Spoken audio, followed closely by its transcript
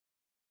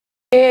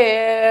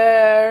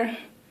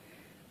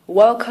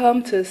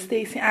Welcome to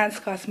Stacey Ann's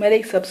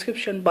Cosmetic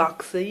subscription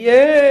box.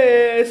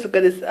 Yes, look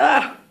at this.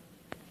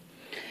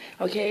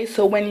 Okay,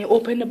 so when you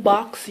open the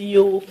box,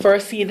 you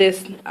first see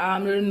this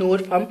little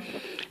note from,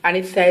 and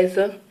it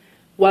says,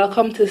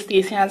 "Welcome to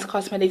Stacey Ann's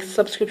Cosmetic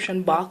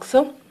subscription box.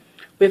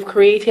 We've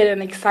created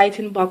an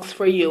exciting box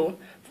for you,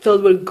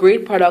 filled with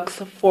great products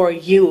for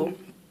you.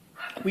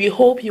 We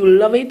hope you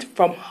love it,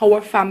 from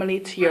our family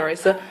to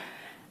yours."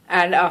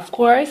 And of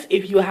course,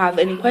 if you have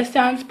any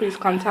questions, please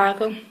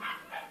contact.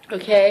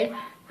 Okay,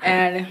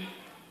 and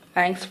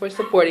thanks for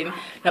supporting.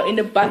 Now in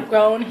the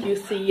background, you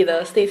see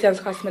the Stacey Ann's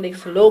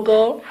Cosmetics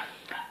logo.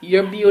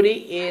 Your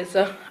beauty is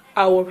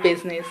our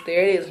business.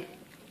 There it is.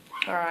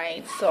 All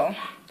right, so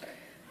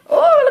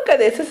oh, look at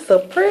this. It's so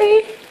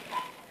pretty.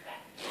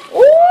 Ooh!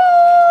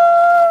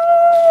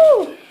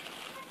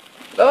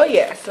 Oh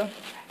yes.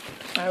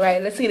 All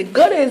right, let's see the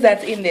goodies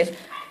that's in this.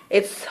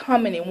 It's how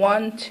many?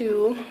 1,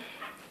 2,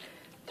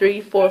 3,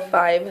 4,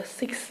 5,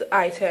 6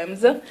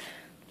 items.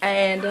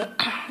 And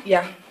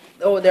yeah,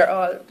 oh,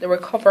 they were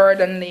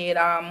covered and laid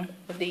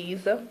with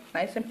these,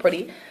 nice and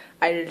pretty.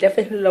 I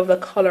definitely love the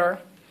color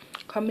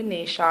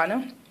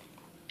combination.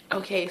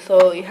 Okay,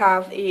 so you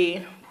have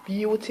a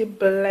beauty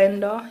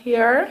blender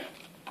here,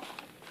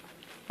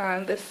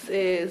 and this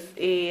is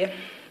a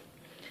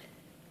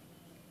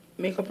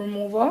makeup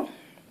remover,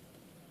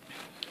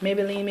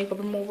 Maybelline makeup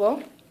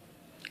remover.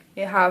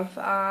 You have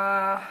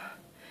a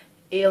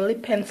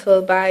lip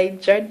pencil by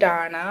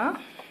Jordana.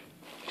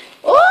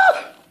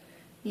 Oh!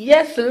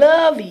 Yes,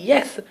 love,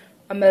 yes.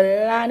 A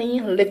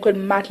Milani liquid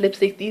matte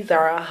lipstick. These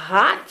are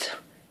hot.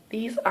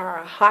 These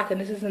are hot,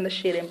 and this is in the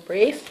shade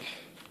Embrace.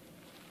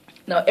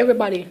 Now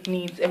everybody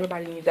needs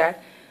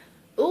that.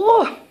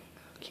 Oh,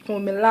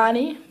 keeping with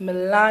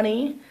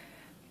Milani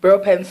brow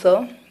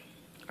pencil.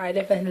 I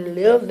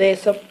definitely love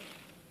this.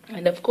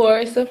 And of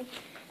course,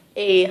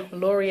 a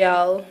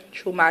L'Oreal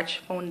True Match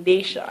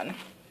foundation.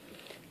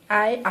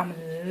 I am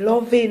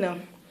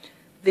loving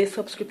this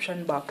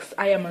subscription box.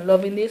 I am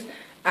loving this.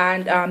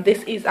 And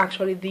this is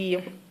actually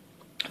the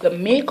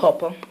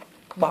makeup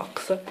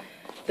box.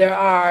 There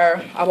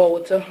are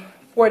about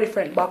 4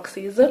 different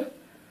boxes,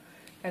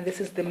 and this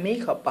is the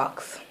makeup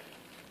box.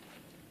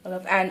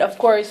 And of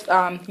course,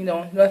 you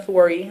know, you don't have to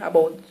worry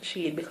about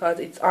shade because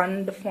it's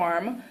on the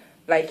form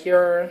like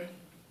your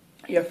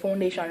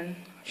foundation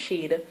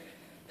shade.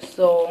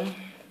 So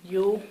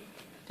you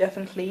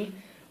definitely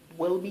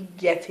will be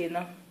getting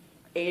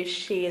a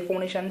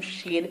foundation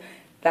shade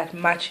that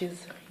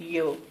matches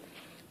you.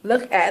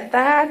 Look at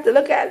that,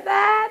 look at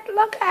that,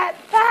 look at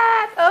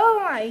that. Oh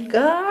my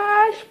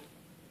gosh.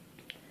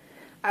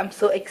 I'm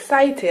so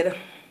excited.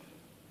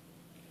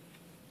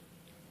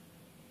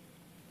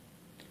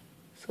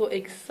 So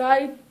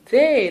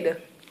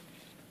excited.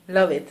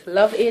 Love it,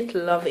 love it,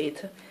 love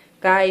it.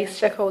 Guys,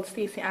 check out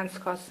Stacey Ann's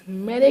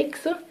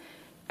Cosmetics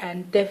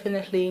and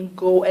definitely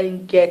go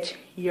and get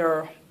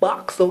your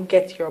box. So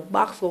get your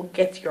box, so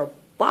get your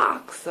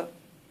box.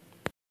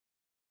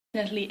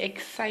 Definitely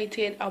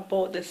excited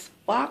about this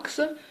box,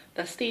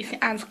 the Stacey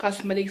Ann's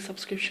Cosmetics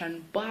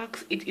subscription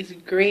box. It is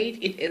great,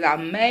 it is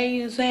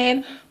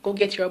amazing. Go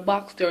get your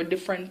box. There are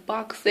different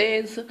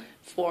boxes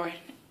for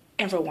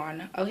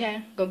everyone.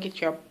 Okay, go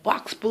get your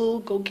box,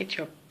 boo. Go get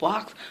your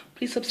box.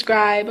 Please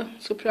subscribe.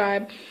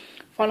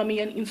 Follow me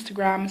on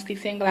Instagram,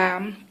 Stacey Ann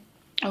Glam.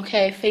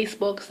 Okay,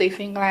 Facebook,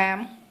 Stacey Ann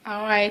Glam.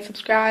 All right,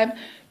 subscribe.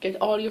 Get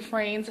all your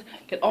friends,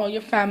 get all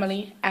your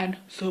family, and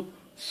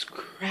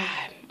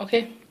subscribe.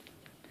 Okay.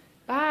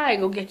 Bye.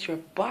 Go get your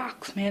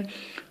box, man.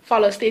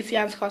 Follow Stacey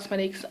Ann's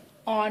Cosmetics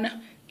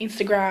on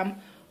Instagram,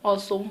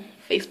 also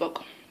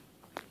Facebook.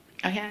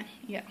 Okay,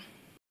 yeah.